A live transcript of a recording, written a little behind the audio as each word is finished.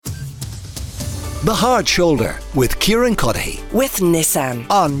The Hard Shoulder with Kieran Cuddihy with Nissan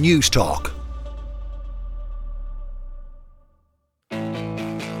on News Talk.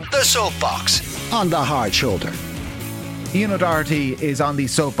 The Soapbox on The Hard Shoulder. Ian O'Doherty is on the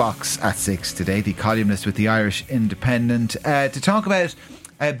Soapbox at 6 today, the columnist with the Irish Independent, to talk about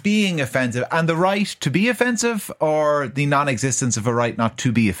being offensive and the right to be offensive, or the non-existence of a right not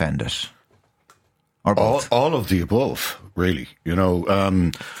to be offended, or both. All of the above, really. You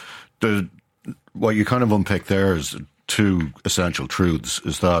know, what you kind of unpick there is two essential truths: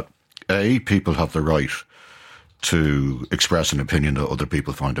 is that A, people have the right to express an opinion that other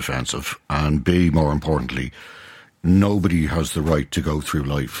people find offensive, and B, more importantly, nobody has the right to go through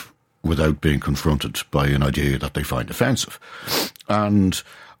life without being confronted by an idea that they find offensive. And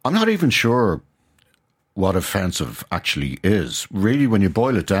I'm not even sure what offensive actually is. Really, when you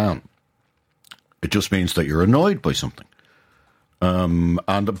boil it down, it just means that you're annoyed by something.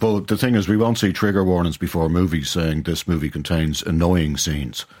 But the thing is, we won't see trigger warnings before movies saying this movie contains annoying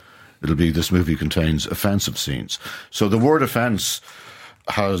scenes. It'll be this movie contains offensive scenes. So the word offence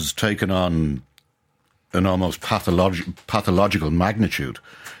has taken on an almost pathological magnitude,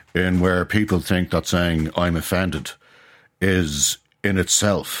 in where people think that saying I'm offended is in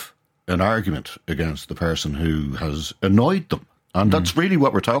itself an argument against the person who has annoyed them. And that's really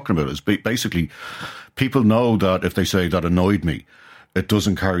what we're talking about, is basically people know that if they say that annoyed me, it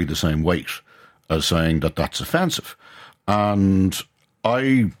doesn't carry the same weight as saying that that's offensive. And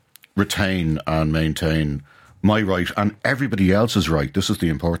I retain and maintain my right, and everybody else's right, this is the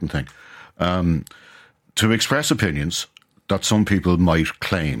important thing, to express opinions that some people might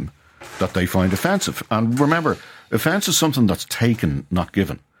claim that they find offensive. And remember, offence is something that's taken, not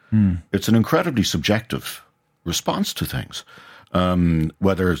given. It's an incredibly subjective response to things.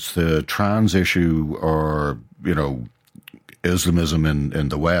 Whether it's the trans issue or, you know, Islamism in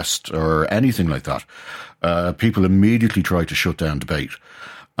the West or anything like that, people immediately try to shut down debate.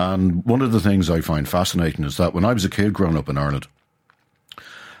 And one of the things I find fascinating is that when I was a kid growing up in Ireland,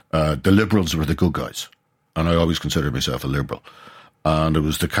 the Liberals were the good guys. And I always considered myself a Liberal. And it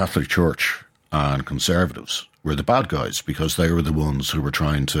was the Catholic Church and Conservatives were the bad guys, because they were the ones who were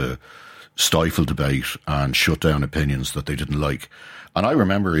trying to stifle debate and shut down opinions that they didn't like. And I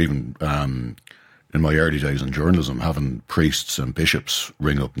remember even in my early days in journalism having priests and bishops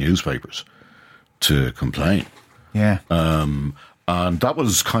ring up newspapers to complain. Yeah. And that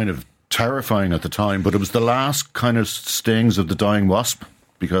was kind of terrifying at the time, but it was the last kind of stings of the dying wasp,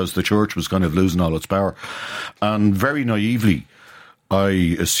 because the church was kind of losing all its power. And very naively,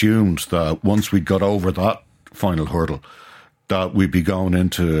 I assumed that once we'd got over that final hurdle, that we'd be going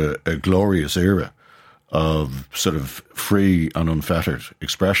into a glorious era of sort of free and unfettered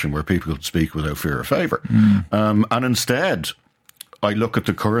expression where people could speak without fear or favour. And instead, I look at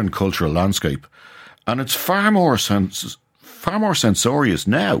the current cultural landscape, and it's far more censorious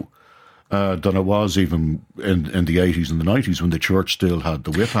now than it was even in the 80s and the 90s, when the church still had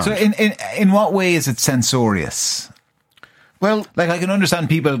the whip hand. So in what way is it censorious? Well, like, I can understand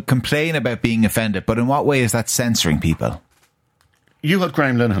people complain about being offended, but in what way is that censoring people? You had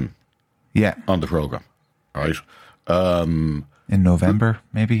Graham Linehan yeah, on the programme, right? In November,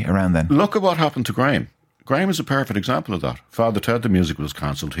 maybe, around then. Look at what happened to Graham. Graham is a perfect example of that. Father Ted the musical was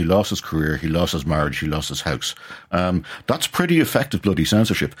cancelled. He lost his career, he lost his marriage, he lost his house. That's pretty effective bloody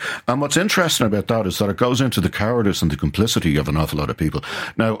censorship. And what's interesting about that is that it goes into the cowardice and the complicity of an awful lot of people.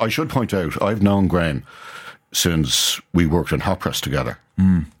 Now, I should point out, I've known Graham since we worked in Hot Press together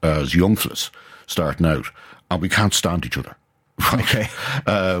as young fellas starting out, and we can't stand each other. Okay.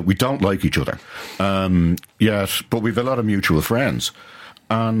 We don't like each other yet, but we've a lot of mutual friends.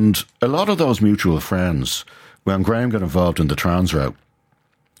 And a lot of those mutual friends, when Graham got involved in the trans row,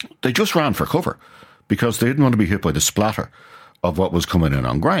 they just ran for cover because they didn't want to be hit by the splatter of what was coming in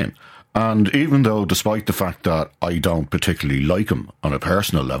on Graham. And even though, despite the fact that I don't particularly like him on a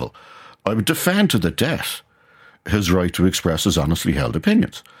personal level, I would defend to the death his right to express his honestly held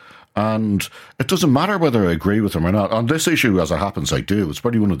opinions. And it doesn't matter whether I agree with him or not. On this issue, as it happens, I do. It's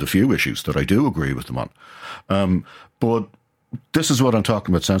probably one of the few issues that I do agree with him on. But this is what I'm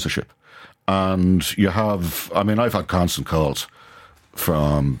talking about, censorship. And you have, I mean, I've had constant calls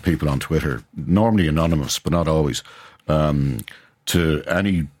from people on Twitter, normally anonymous, but not always, to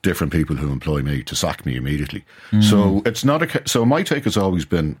any different people who employ me to sack me immediately. So it's not so my take has always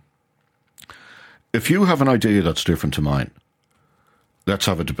been, if you have an idea that's different to mine, let's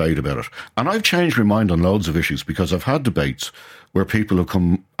have a debate about it. And I've changed my mind on loads of issues because I've had debates where people have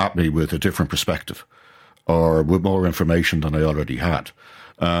come at me with a different perspective or with more information than I already had.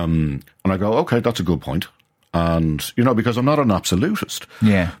 And I go, okay, that's a good point. And, because I'm not an absolutist.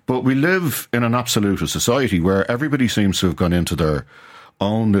 Yeah. But we live in an absolutist society where everybody seems to have gone into their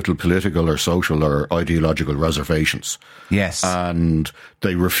own little political or social or ideological reservations. Yes. And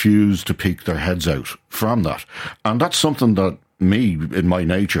they refuse to peek their heads out from that. And that's something that in my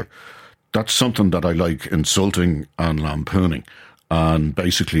nature, that's something that I like insulting and lampooning and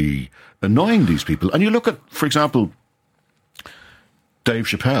basically annoying these people. And you look at, for example, Dave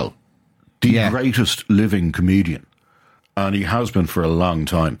Chappelle, the greatest living comedian, and he has been for a long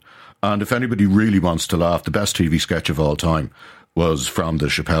time. And if anybody really wants to laugh, the best TV sketch of all time was from the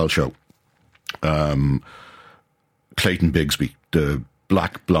Chappelle Show. Clayton Bigsby, the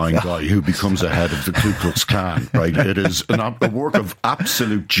black blind guy who becomes a head of the Ku Klux Klan, right? It is a work of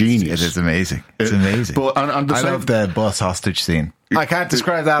absolute genius. It is amazing. It's amazing. But I love the bus hostage scene. I can't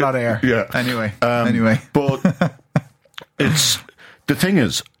describe that on air. Yeah. Anyway. But the thing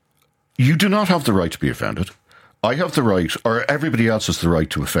is, you do not have the right to be offended. I have the right, or everybody else has the right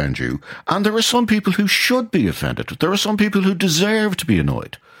to offend you. And there are some people who should be offended. There are some people who deserve to be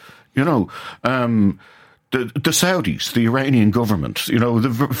annoyed. The Saudis, the Iranian government,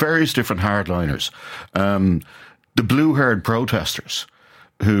 the various different hardliners, the blue-haired protesters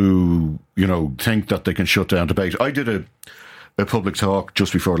who, think that they can shut down debate. I did a public talk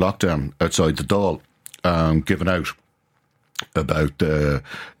just before lockdown outside the Dáil, given out about the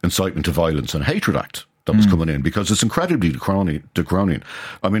Incitement to Violence and Hatred Act that was coming in, because it's incredibly draconian.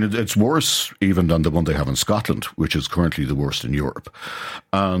 I mean, it's worse even than the one they have in Scotland, which is currently the worst in Europe.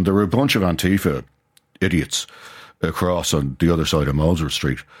 And there were a bunch of Antifa idiots across on the other side of Moser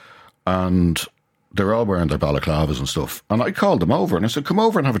Street, and they're all wearing their balaclavas and stuff. And I called them over and I said, come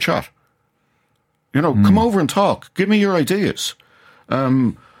over and have a chat. Come over and talk. Give me your ideas.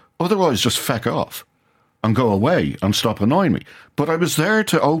 Otherwise, just feck off and go away and stop annoying me. But I was there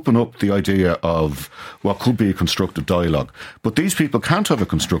to open up the idea of what could be a constructive dialogue. But these people can't have a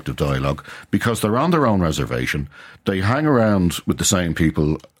constructive dialogue because they're on their own reservation. They hang around with the same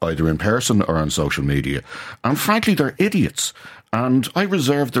people either in person or on social media. And frankly, they're idiots. And I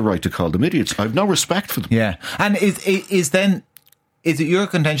reserve the right to call them idiots. I have no respect for them. Yeah. And is it your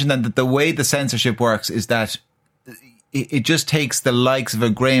contention then that the way the censorship works is that it just takes the likes of a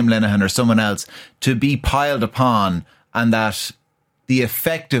Graham Linehan or someone else to be piled upon, and that the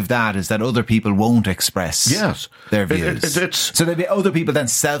effect of that is that other people won't express their views? So that other people then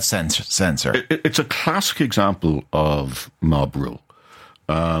self-censor. It's a classic example of mob rule.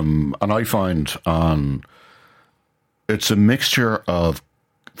 And I find it's a mixture of,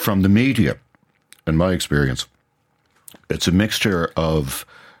 from the media, in my experience, it's a mixture of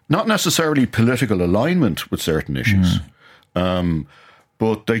not necessarily political alignment with certain issues,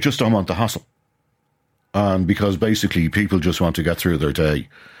 but they just don't want the hassle. And because basically people just want to get through their day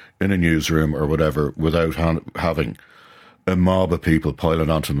in a newsroom or whatever without having a mob of people piling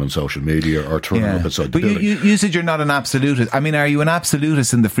onto them on social media or turning up outside the building. But you said you're not an absolutist. I mean, are you an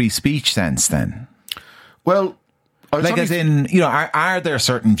absolutist in the free speech sense then? Well, as in, are there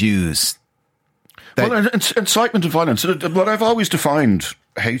certain views? Well, incitement to violence. What I've always defined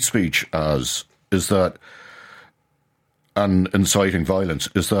hate speech as is that, and inciting violence,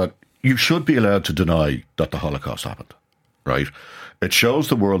 is that you should be allowed to deny that the Holocaust happened, right? It shows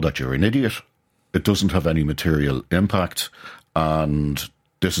the world that you're an idiot. It doesn't have any material impact, and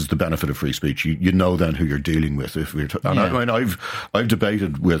this is the benefit of free speech. You know then who you're dealing with. I mean, I've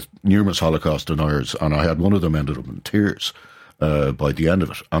debated with numerous Holocaust deniers, and I had one of them ended up in tears by the end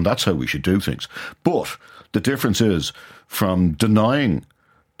of it, and that's how we should do things. But the difference is from denying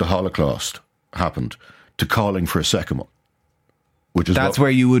the Holocaust happened to calling for a second one, which is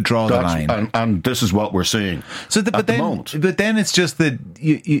where you would draw the line, and this is what we're seeing. So, the moment. But then it's just that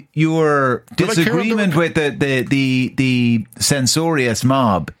your disagreement with the censorious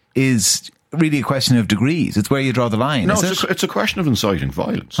mob is really a question of degrees. It's where you draw the line. No, it's a question of inciting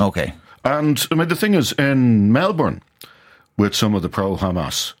violence. Okay, and I mean the thing is, in Melbourne, with some of the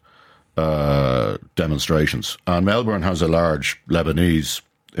pro-Hamas demonstrations, and Melbourne has a large Lebanese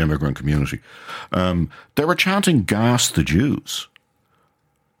immigrant community, they were chanting "Gas the Jews."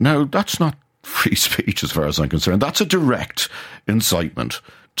 Now, that's not free speech as far as I'm concerned. That's a direct incitement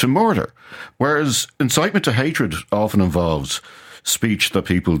to murder. Whereas incitement to hatred often involves speech that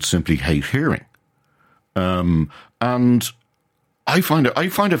people simply hate hearing. And I find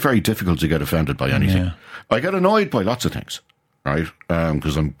it very difficult to get offended by anything. Yeah. I get annoyed by lots of things, right?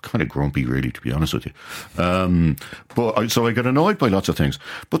 Because I'm kind of grumpy, really, to be honest with you. So I get annoyed by lots of things.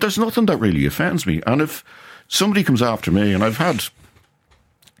 But there's nothing that really offends me. And if somebody comes after me, and I've had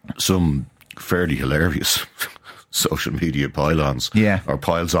some fairly hilarious social media pile-ons or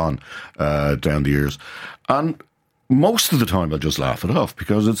piles on down the years. And most of the time, I'll just laugh it off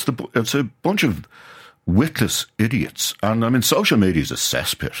because it's a bunch of witless idiots. And I mean, social media is a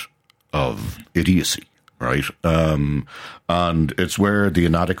cesspit of idiocy, right? And it's where the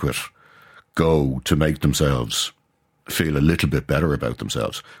inadequate go to make themselves feel a little bit better about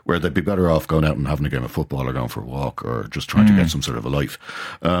themselves, where they'd be better off going out and having a game of football or going for a walk or just trying to get some sort of a life.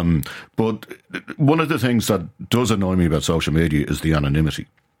 But one of the things that does annoy me about social media is the anonymity.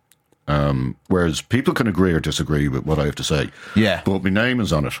 Whereas people can agree or disagree with what I have to say. Yeah. But my name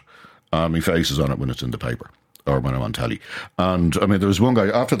is on it, and my face is on it when it's in the paper or when I'm on telly. And I mean, there was one guy,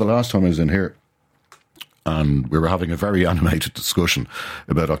 after the last time I was in here, and we were having a very animated discussion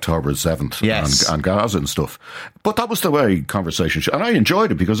about October 7th and Gaza and stuff. But that was the way conversation and I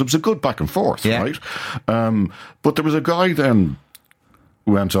enjoyed it because it was a good back and forth, right? But there was a guy then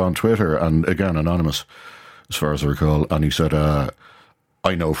who went on Twitter, and again, anonymous, as far as I recall, and he said,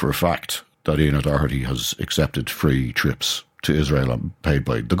 I know for a fact that Ian O'Doherty has accepted free trips to Israel paid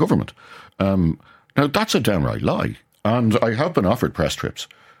by the government. Now, that's a downright lie. And I have been offered press trips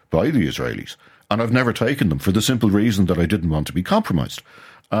by the Israelis, and I've never taken them for the simple reason that I didn't want to be compromised.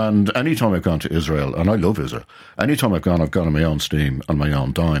 And any time I've gone to Israel, and I love Israel, any time I've gone on my own steam and my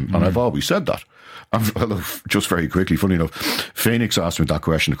own dime, and I've always said that. And just very quickly, funny enough, Phoenix asked me that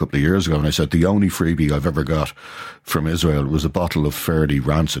question a couple of years ago, and I said the only freebie I've ever got from Israel was a bottle of fairly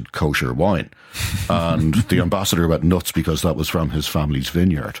rancid kosher wine. And the ambassador went nuts because that was from his family's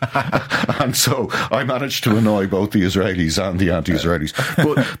vineyard. And so I managed to annoy both the Israelis and the anti-Israelis.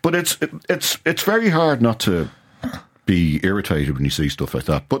 But it's very hard not to be irritated when you see stuff like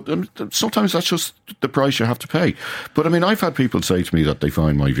that. But sometimes that's just the price you have to pay. But I mean, I've had people say to me that they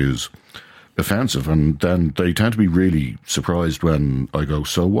find my views offensive, and then they tend to be really surprised when I go,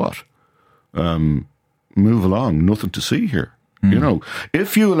 so what? Move along, nothing to see here. You know,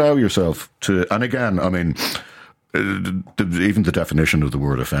 if you allow yourself to, and again, I mean, even the definition of the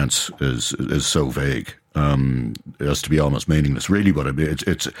word offence is so vague as to be almost meaningless. Really, what I mean,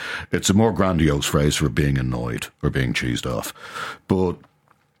 it's a more grandiose phrase for being annoyed or being cheesed off. But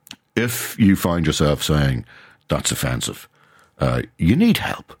if you find yourself saying that's offensive, you need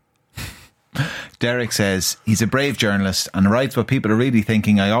help. Derek says he's a brave journalist and writes what people are really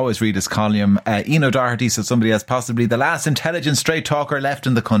thinking. I always read his column. Ian O'Doherty said somebody else, possibly the last intelligent straight talker left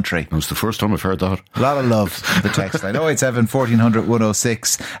in the country. That's the first time I've heard that. A lot of love in the text line. 087 1400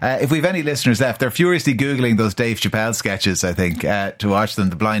 106. If we've any listeners left, they're furiously Googling those Dave Chappelle sketches, I think, to watch them.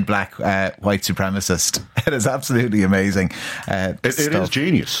 The blind black white supremacist. It is absolutely amazing. It is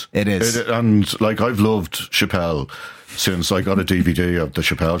genius. It is. And like, I've loved Chappelle since I got a DVD of the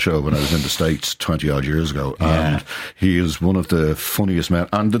Chappelle Show when I was in the States 20 odd years ago. Yeah. And he is one of the funniest men.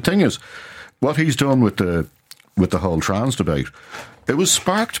 And the thing is, what he's done with the whole trans debate, it was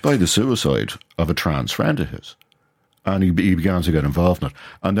sparked by the suicide of a trans friend of his. And he began to get involved in it.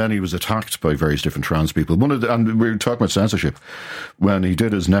 And then he was attacked by various different trans people. And we were talking about censorship when he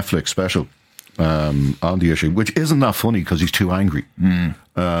did his Netflix special on the issue, which isn't that funny because he's too angry.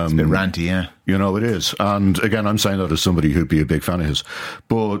 It's a bit ranty, yeah. You know, it is. And again, I'm saying that as somebody who'd be a big fan of his.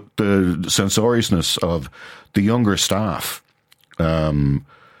 But the censoriousness of the younger staff in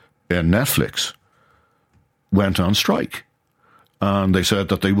Netflix went on strike. And they said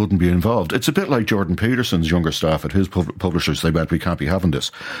that they wouldn't be involved. It's a bit like Jordan Peterson's younger staff at his publishers. They went, we can't be having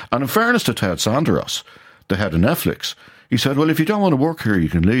this. And in fairness to Ted Sanderos, the head of Netflix, he said, well, if you don't want to work here, you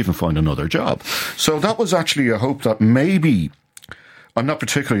can leave and find another job. So that was actually a hope that maybe, I'm not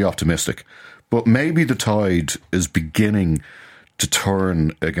particularly optimistic, but maybe the tide is beginning to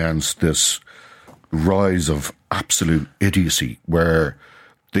turn against this rise of absolute idiocy where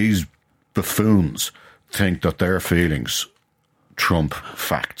these buffoons think that their feelings trump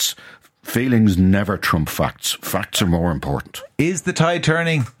facts. Feelings never trump facts. Facts are more important. Is the tide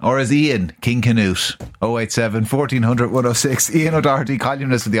turning, or is Ian King Canute? 087 1400 106. Ian O'Doherty,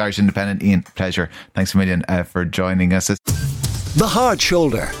 columnist of the Irish Independent. Ian, pleasure. Thanks a million for joining us. The Hard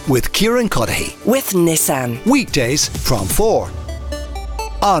Shoulder with Kieran Cuddihy. With Nissan. Weekdays from 4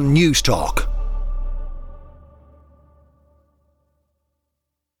 on News Talk.